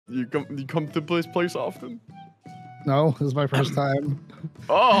You come to this place often? No, this is my first time.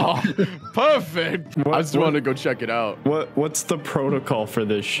 Oh, perfect. I just wanted to go check it out. What's the protocol for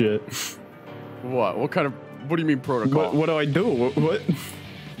this shit? What do you mean protocol? What do I do? What?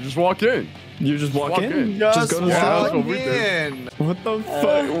 You just walk in. You just walk in? Just go to walk that's what we did. in. What the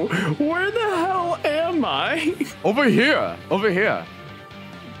fuck? Where the hell am I? Over here.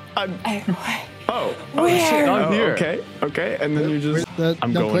 Oh, shit, I'm here. Okay, and then you just...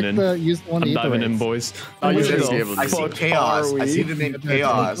 I'm going in. I'm diving in, boys. I see chaos. I see the name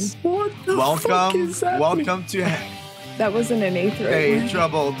chaos. What the fuck is that? Welcome to... That wasn't an eighth right? Hey,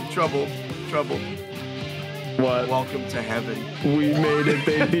 trouble. What? Welcome to heaven. We made it,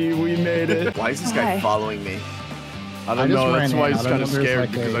 baby. We made it. Why is this guy following me? I don't know. That's why he's kind of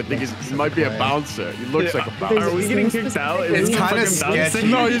scared because I think he might be a bouncer. He looks like a bouncer. Are we getting kicked out? It's kind of sketchy.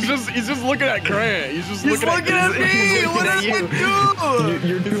 No, he's just looking at Grant. He's just looking at me. What did I do?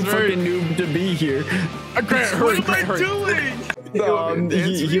 You're too fucking noob to be here. Grant, hurry, What am I doing?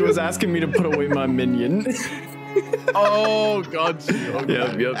 He was asking me to put away my minion. Oh God.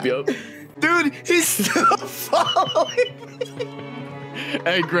 Okay. Yep. Dude, he's still following me.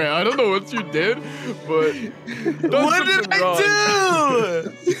 Hey Grant, I don't know what you did, but what did I do?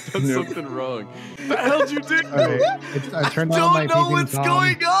 That's something wrong. What the hell did you do? Right. I turned on my don't know what's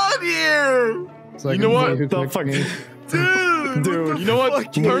going on here. So you know what? The fuck, dude. You know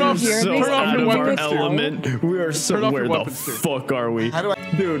what? Turn off your weapons. Element. We are so. Where the fuck are we? How do I?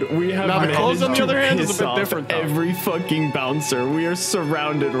 Dude, we have. Now the clothes on the other hand is a bit off different. Though. Every fucking bouncer. We are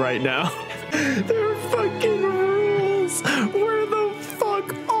surrounded right now. There are fucking rules. Where the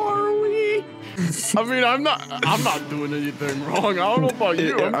fuck are we? I mean, I'm not doing anything wrong. I don't know about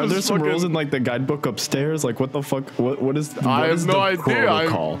you. Are there some rules in like the guidebook upstairs? Like what the fuck? What is? I have no idea.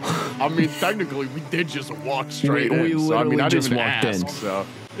 Protocol? I mean, technically, we did just walk straight in. We literally so, I mean, I just didn't walked ask, in. So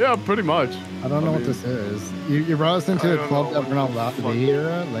yeah, pretty much. I don't know what this is. You brought us into a club that we're not allowed to be here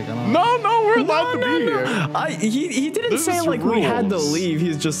at? Like, I don't know. No, we're allowed to be here. He didn't say like we had to leave.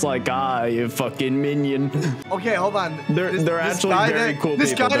 He's just like, you fucking minion. Okay, hold on. They're actually very cool people.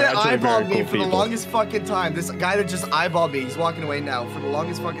 This guy that eyeballed me for the longest fucking time. This guy that just eyeballed me. He's walking away now for the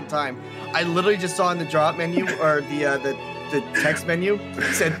longest fucking time. I literally just saw in the drop menu or the text menu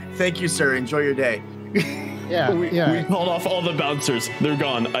said, "Thank you, sir. Enjoy your day." Yeah, we called off all the bouncers. They're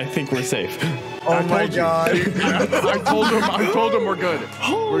gone. I think we're safe. Oh my god! I told him we're good.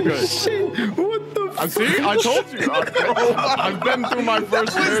 We're good. Shit! What the? See, I told you. I've been through my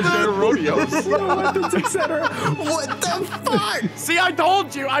first fair share of rodeos. No weapons, etc. What the fuck? See, I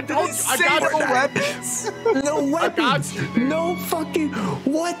told you. I got no weapons. No weapons. I got you. No fucking.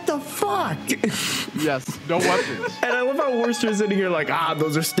 What the fuck? Yes, no weapons. And I love how Worcester's sitting here like,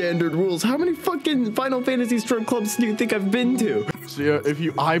 those are standard rules. How many fucking Final Fantasy strip clubs do you think I've been to? See, if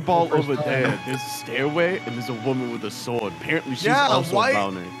you eyeball over there, there's a stairway and there's a woman with a sword. Apparently, she's also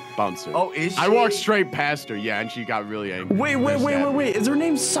a bouncer. Oh, is she? I walked straight past her, yeah, and she got really angry. Wait. Is her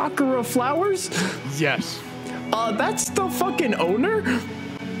name Sakura Flowers? Yes. That's the fucking owner?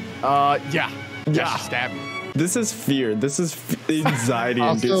 Yeah. Yeah, she stabbed me. This is fear. This is anxiety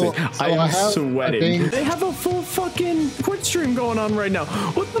inducing. I am sweating. They have a full fucking Twitch stream going on right now.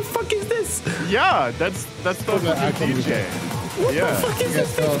 What the fuck is this? Yeah, that's the fucking DJ. What the fuck is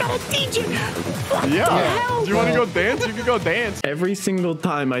this? It's not a DJ. What the hell? Do you want to go dance? You can go dance. Every single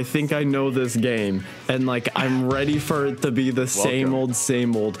time I think I know this game and like I'm ready for it to be the same old,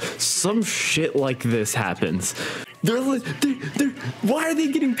 some shit like this happens. Why are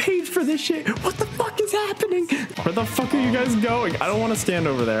they getting paid for this shit? What the fuck is happening? Where the fuck are you guys going? I don't want to stand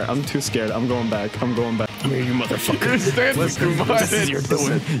over there. I'm too scared. I'm going back. Come here, you motherfucker. You're standing too much. This is your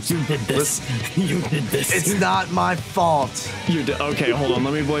doing. You did this. You did this. It's not my fault. You did. Okay, hold on.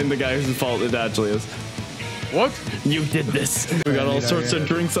 Let me blame the guy whose fault it actually is. What? You did this. We got all sorts of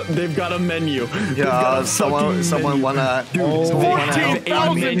drinks. They've got a menu. Yeah, someone wanna.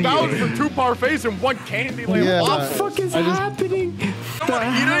 $14,000 for 2 parfaits and 1 candy lamp. What the fuck is happening? You don't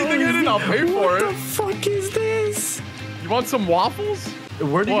eat anything in it, I'll pay for it. What the fuck is this? You want some waffles?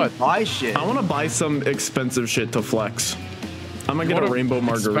 Where do you buy shit? I want to buy some expensive shit to flex. I'm gonna get a rainbow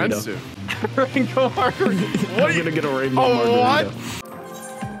margarita. Expensive. Rainbow margarita. I'm gonna get a rainbow margarita. What?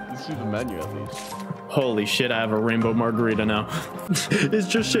 Let's see the menu at least. Holy shit, I have a rainbow margarita now. It's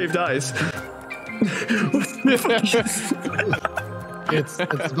just shaved ice. It's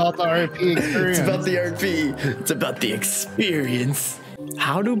about the RP experience. It's about the RP. It's about the experience.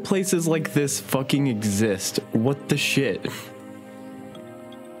 How do places like this fucking exist? What the shit?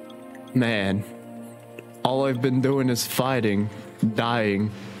 Man, all I've been doing is fighting,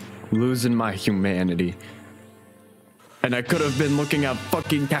 dying, losing my humanity. And I could have been looking at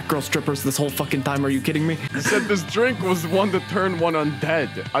fucking cat girl strippers this whole fucking time. Are you kidding me? You said this drink was one to turn one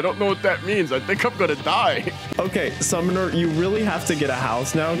undead. I don't know what that means. I think I'm gonna die. Okay, Summoner, you really have to get a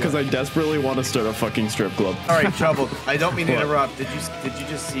house now because I desperately want to start a fucking strip club. All right, Trouble. I don't mean to interrupt. Did you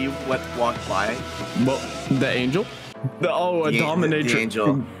just see what walked by? Well, the angel? A dominatrix. The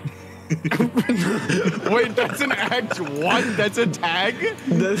angel. Wait, that's an act 1? That's a tag?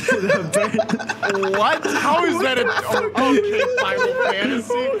 What? How is that a Final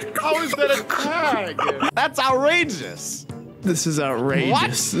Fantasy? How is that a tag? That's outrageous. This is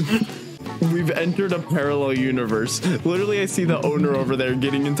outrageous. What? We've entered a parallel universe. Literally, I see the owner over there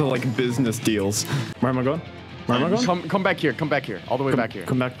getting into like business deals. Where am I going? Where am I going? Come back here. Come back here. All the way back here.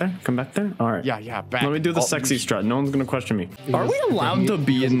 Come back there? Come back there? All right. Yeah, back. Let me do the sexy strut. No one's going to question me. Are we allowed to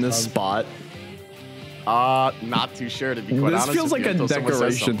be in this spot? Not too sure, to be quite honest. This feels like a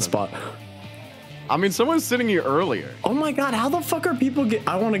decoration spot. I mean, someone's sitting here earlier. Oh my God, how the fuck are people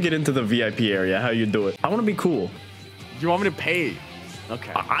I want to get into the VIP area. How you do it? I want to be cool. You want me to pay?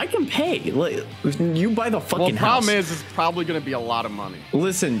 Okay. I can pay. Like, you buy the fucking house. Well, problem is, it's probably gonna be a lot of money.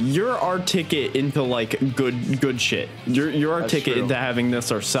 Listen, you're our ticket into like good shit. You're our ticket into having this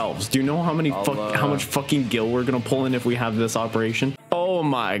ourselves. Do you know how much fucking gil we're gonna pull in if we have this operation? Oh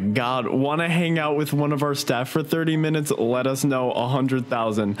my God! Want to hang out with one of our staff for 30 minutes? Let us know.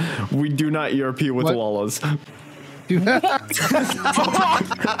 100,000. We do not ERP with Lawless.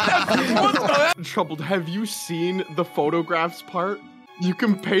 Troubled, have you seen the photographs part? You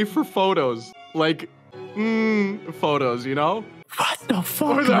can pay for photos. Like, photos, you know? What the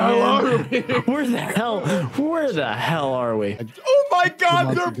fuck, Where the hell are we? Where the hell are we? Oh my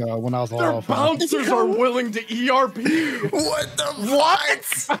God, their bouncers are willing to ERP. What the what?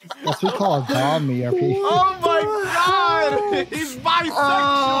 That's what we call a dom ERP. Oh my God, he's bisexual.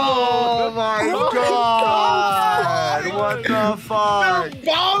 Oh my God. What the fuck? They're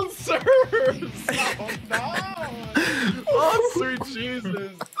bouncers. Oh no. Oh sweet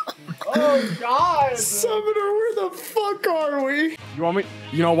Jesus. Oh God. Summoner, where the fuck are we? You want me?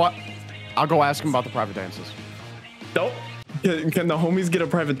 You know what? I'll go ask him about the private dances. Nope. Can the homies get a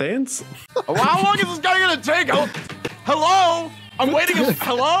private dance? Oh, how long is this guy gonna take? Hello? I'm waiting.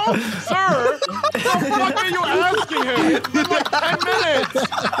 Hello? Sir? What the fuck are you asking him? It's been like 10 minutes.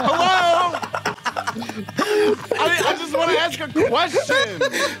 Hello? I just want to ask a question.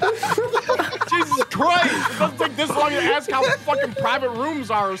 Jesus Christ. It doesn't take this long to ask how fucking private rooms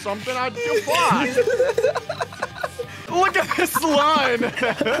are or something. I'd feel fine. Look at this line.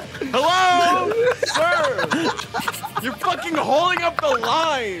 Hello? Sir? You're fucking holding up the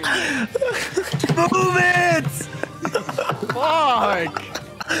line. Move it! Fuck.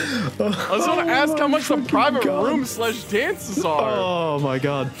 I just want to ask how much the private room / dances are. Oh my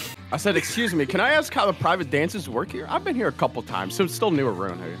God. I said, excuse me, can I ask how the private dances work here? I've been here a couple times, so it's still new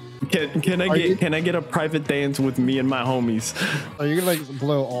around here. Can I get a private dance with me and my homies? Are you gonna like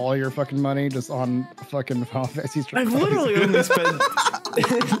blow all your fucking money just on fucking Final Fantasy? I've literally only spent.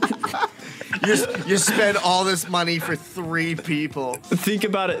 You spend all this money for 3 people. Think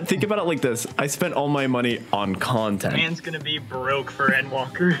about it like this. I spent all my money on content. Man's gonna be broke for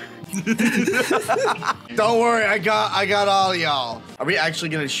Endwalker. Don't worry, I got all y'all. Are we actually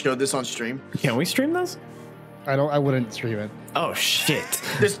gonna show this on stream? Can we stream this? I wouldn't stream it. Oh shit!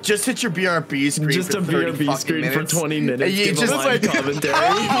 Just hit your BRB screen. Just for a BRB screen minutes. for 20 minutes. You give just a live commentary.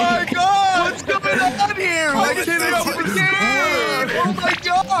 Oh my God! What's going on here? Look at this game! Oh my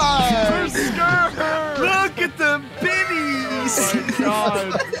God! Look at the biddies! Oh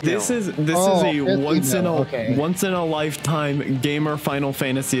God. This is a once in a lifetime gamer Final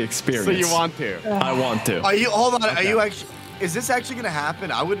Fantasy experience. So you want to? I want to. Hold on? Are you actually? Is this actually gonna happen?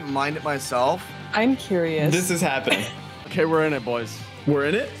 I wouldn't mind it myself. I'm curious. This is happening. Okay, we're in it, boys. We're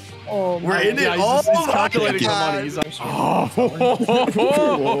in it? Oh, We're in it. Yeah, he's calculating the money. He's like,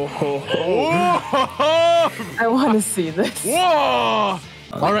 I want to see this. whoa!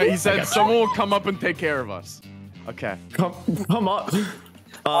 All right, he said someone will come up and take care of us. Okay. Come up.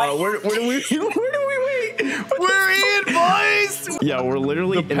 Where do we wait? We're in, boys. Yeah, we're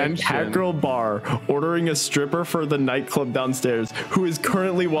literally in a cat girl bar ordering a stripper for the nightclub downstairs who is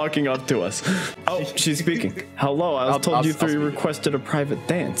currently walking up to us. Oh, she's speaking. Hello, I was told you 3 requested a private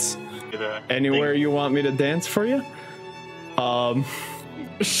dance. Anywhere you want me to dance for you?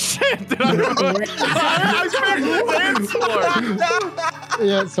 Shit, did I paid for the dance floor.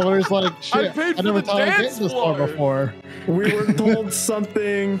 Yeah, someone's like, shit, I never thought I'd get this far before. We were told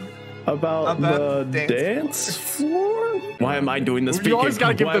something about the dance floor? Why am I doing this speaking? Why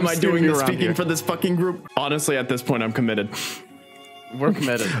am I doing this speaking for this fucking group? Honestly, at this point, I'm committed. We're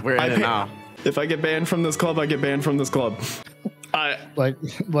committed. We're in it now. If I get banned from this club, I get banned from this club. I get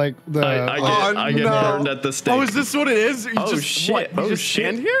burned at the stake. Oh, is this what it is? You Oh, shit. You just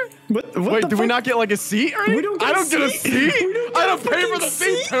stand here? What Wait, the do we fuck? not get like a seat or anything? I don't get a seat. I don't pay for the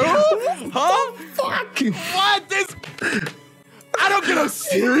seat too? Huh? Fuck. What? I don't get a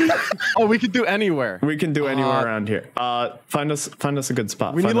seat. Oh, we could do anywhere. We can do anywhere around here. Find us a good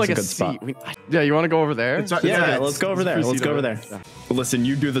spot. We Find need us like a good seat. spot. Yeah, you want to go over there? Yeah, let's go over there. Let's go over there. Listen,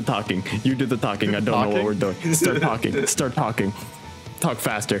 you do the talking. You do the talking. I don't know what we're doing. Start talking. Start talking. Talk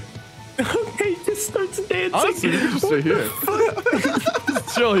faster. Okay, just starts dancing. Honestly, you can just stay here.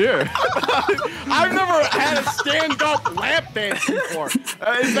 Just chill here. I've never had a stand-up lap dance before.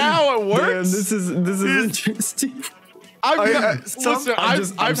 Is that how it works? Man, this is interesting. I've I'm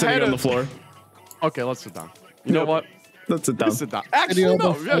sitting on the floor. Okay, let's sit down. You know what? Let's sit down. Let's sit down. Actually,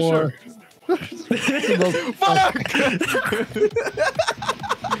 no. Yeah, sure. Fuck!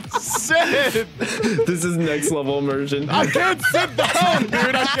 Sit! This is next level immersion. I can't sit down,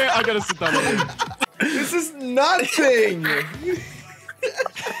 dude. I can't. I gotta sit down. This is nothing.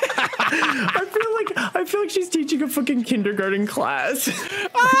 I feel like she's teaching a fucking kindergarten class. This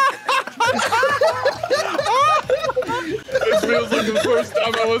feels like the first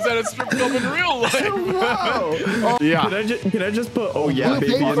time I was at a strip club in real life. Wow. Yeah. Can I just put yeah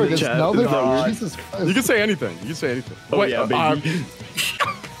baby in the chat? Jesus Christ. You can say anything. You can say anything. Oh, Wait, yeah, baby.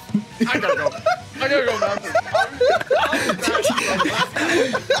 I gotta go. I gotta go, man.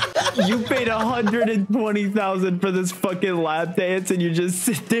 You paid 120,000 for this fucking lap dance, and you just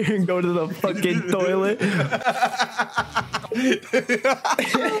sit there and go to the fucking toilet.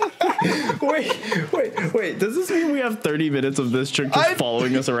 Wait. Does this mean we have 30 minutes of this chick just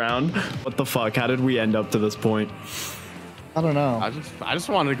following us around? What the fuck? How did we end up to this point? I don't know. I just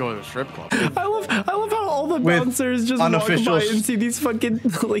wanted to go to the strip club. I love how all the bouncers just walk by and see these fucking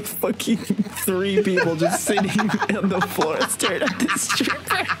three people just sitting on the floor staring at this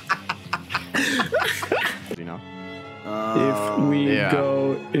stripper. You know? If we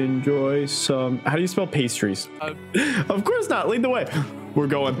go enjoy some, how do you spell pastries? Of course not. Lead the way. We're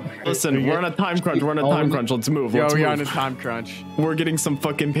going. Listen, we're on a time crunch. Let's move. Yo, we're on a time crunch. We're getting some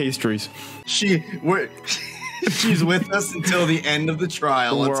fucking pastries. She's with us until the end of the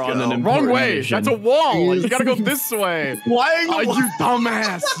trial. Let's We're go. on an Wrong way. mission. That's a wall. You gotta go this way. Why are you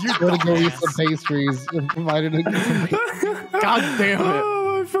dumbass? You Gotta go eat some pastries. Provided it. God damn it.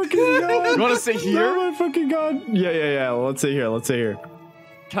 Oh my fucking god. You wanna sit here? Oh my fucking god. Yeah. Let's sit here.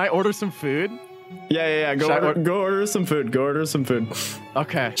 Can I order some food? Yeah. Go order some food.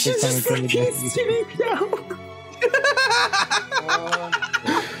 Okay. She's just fucking sitting down.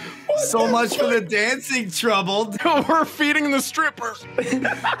 So much for the dancing, Troubled. We're feeding the stripper. Give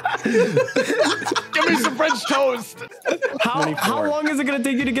me some French toast. How long is it gonna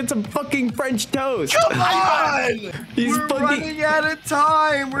take you to get some fucking French toast? Come on! We're running out of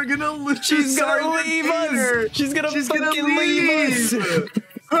time. We're gonna lose. She's gonna leave us. She's gonna leave us.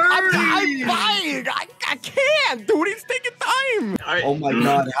 Hurry! I'm buying. I can't, dude. It's taking time. Oh my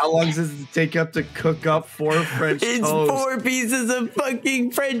god, how long does it take up to cook up 4 French toast? It's 4 pieces of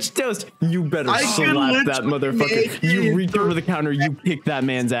fucking French toast. You better I slap that motherfucker. You reach over the counter, you kick that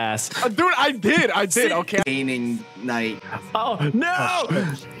man's ass. Dude, I did. Okay. Gaining night. Oh, no!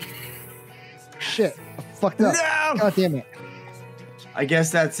 Shit. I fucked up. No! God damn it. I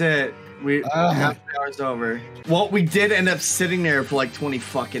guess that's it. Half an hour's over. Well, we did end up sitting there for like 20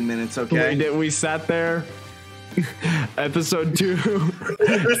 fucking minutes, okay? We sat there. Episode 2.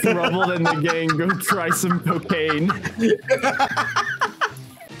 Troubled and the gang go try some cocaine.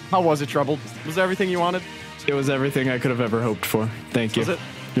 How was it, Troubled? Was it everything you wanted? It was everything I could have ever hoped for. Thank you. Was it?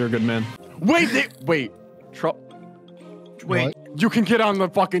 You're a good man. Wait. Wait. What? You can get on the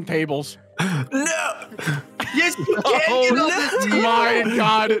fucking tables. No! Yes, you can My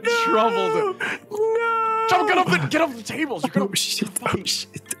God, Troubled. No! Troubled, get off the tables. You're gonna. Oh shit.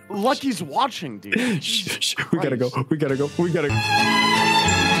 Lucky's watching, dude. Shh. We gotta go.